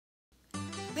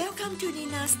Welcome to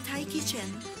Neena's Thai Kitchen.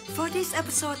 For this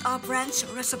episode of brunch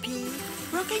recipe,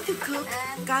 we're going to cook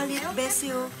garlic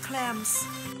basil clams.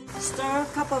 Stir a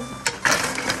couple of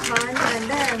times and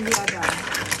then we are done.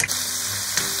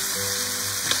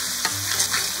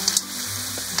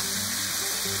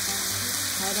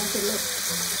 How does it look?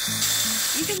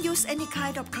 You can use any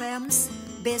kind of clams,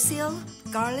 basil,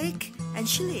 garlic, and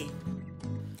chili.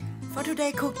 For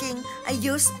today cooking, I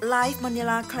use live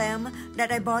Manila clam that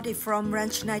I bought it from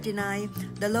Ranch 99,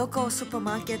 the local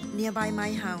supermarket nearby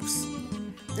my house.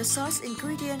 The sauce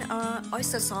ingredients are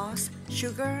oyster sauce,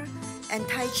 sugar, and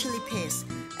Thai chili paste.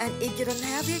 And if you don't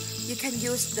have it, you can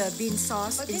use the bean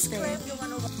sauce instead.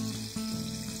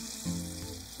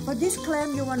 For this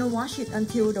clam, you want to wash it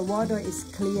until the water is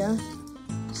clear.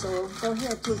 So go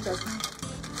ahead to just,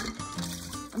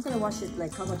 I'm going to wash it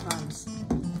like a couple times.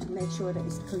 Make sure that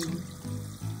it's clean.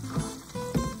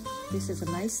 This is a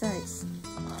nice size.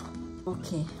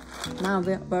 Okay, now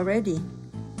we're ready.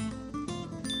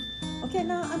 Okay,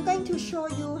 now I'm going to show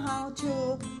you how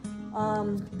to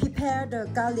prepare the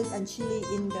garlic and chili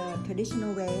in the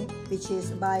traditional way, which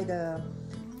is by the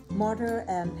mortar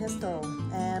and pestle.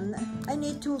 And I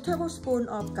need 2 tablespoons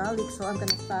of garlic, so I'm going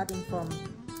to start from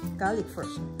garlic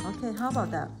first. Okay, how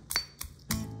about that?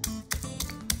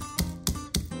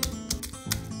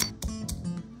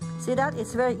 See that?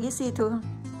 It's very easy to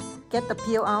get the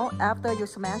peel out after you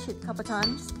smash it a couple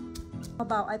times. How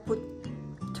about I put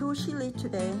 2 chili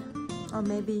today, or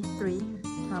maybe 3.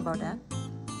 How about that?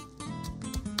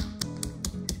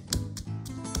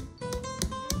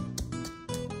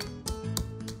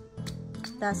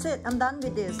 That's it. I'm done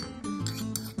with this.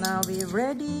 Now we're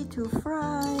ready to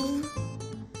fry.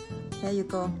 There you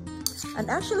go. And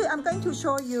actually, I'm going to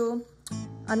show you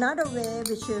another way,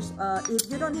 which is if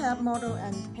you don't have mortar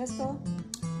and pestle,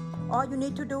 all you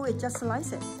need to do is just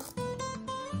slice it.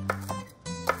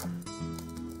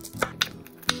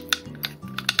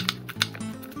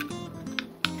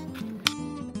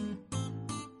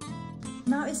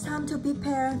 Now it's time to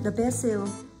prepare the basil.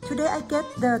 Today I get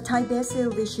the Thai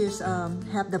basil, which is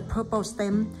have the purple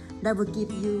stem that will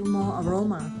give you more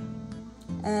aroma.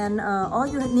 And all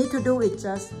you need to do is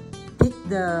just pick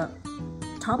the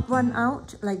top one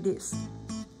out like this.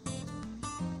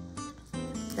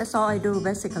 That's all I do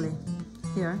basically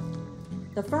here.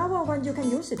 The flower one you can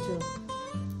use it too.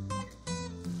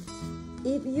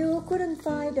 If you couldn't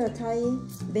find the Thai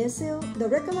basil, the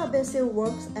regular basil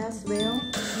works as well.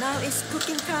 Now it's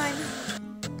cooking time.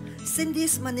 Since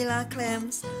these Manila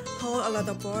clams hold a lot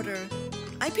of water,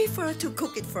 I prefer to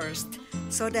cook it first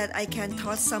so that I can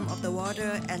toss some of the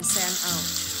water and sand out.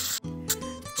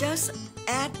 Just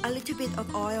add a little bit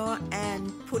of oil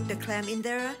and put the clam in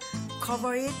there.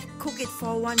 Cover it, cook it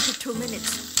for 1 to 2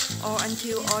 minutes or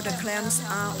until all the clams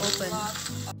are open.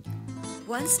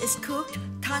 Once it's cooked,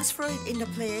 transfer it in the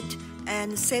plate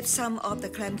and save some of the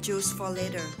clam juice for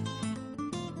later.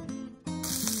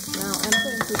 Now I'm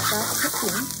going to start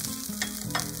cooking.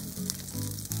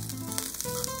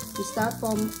 We start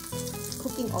from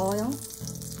cooking oil,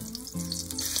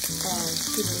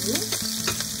 chili.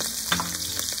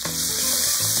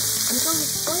 I'm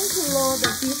going to lower the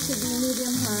heat to be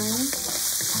medium high.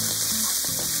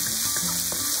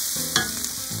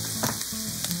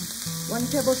 One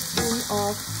tablespoon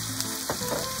of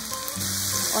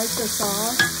oyster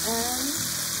sauce and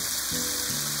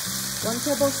 1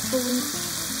 tablespoon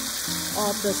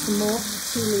of the smoked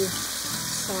chili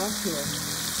sauce here.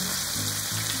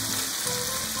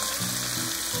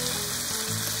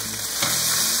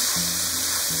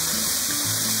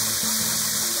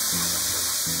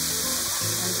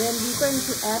 Then we're going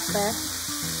to add back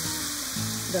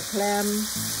the clam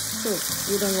soup.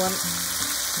 You don't want,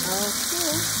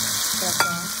 okay, that's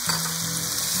all.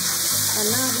 And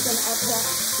now we're going to add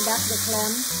back the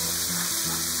clam.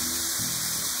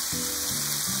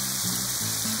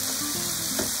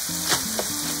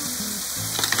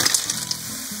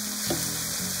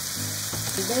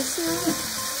 The basil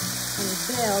and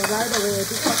bell right away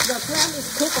because the clam is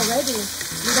cooked already.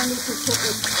 You don't need to cook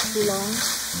it too long.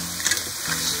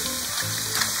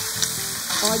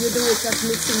 All you do is just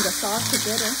mixing the sauce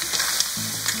together.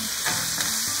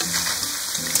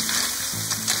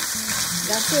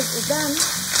 That's it, it's done.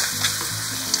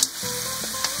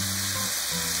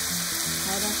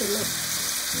 How does it look?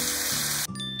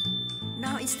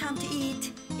 Now it's time to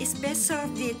eat. It's best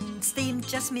served with steamed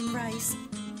jasmine rice.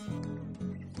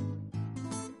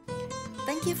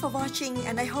 Thank you for watching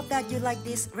and I hope that you like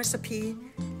this recipe.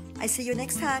 I see you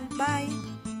next time. Bye!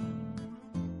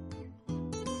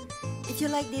 If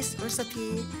you like this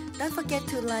recipe, don't forget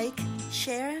to like,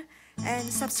 share, and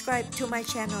subscribe to my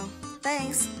channel.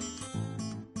 Thanks!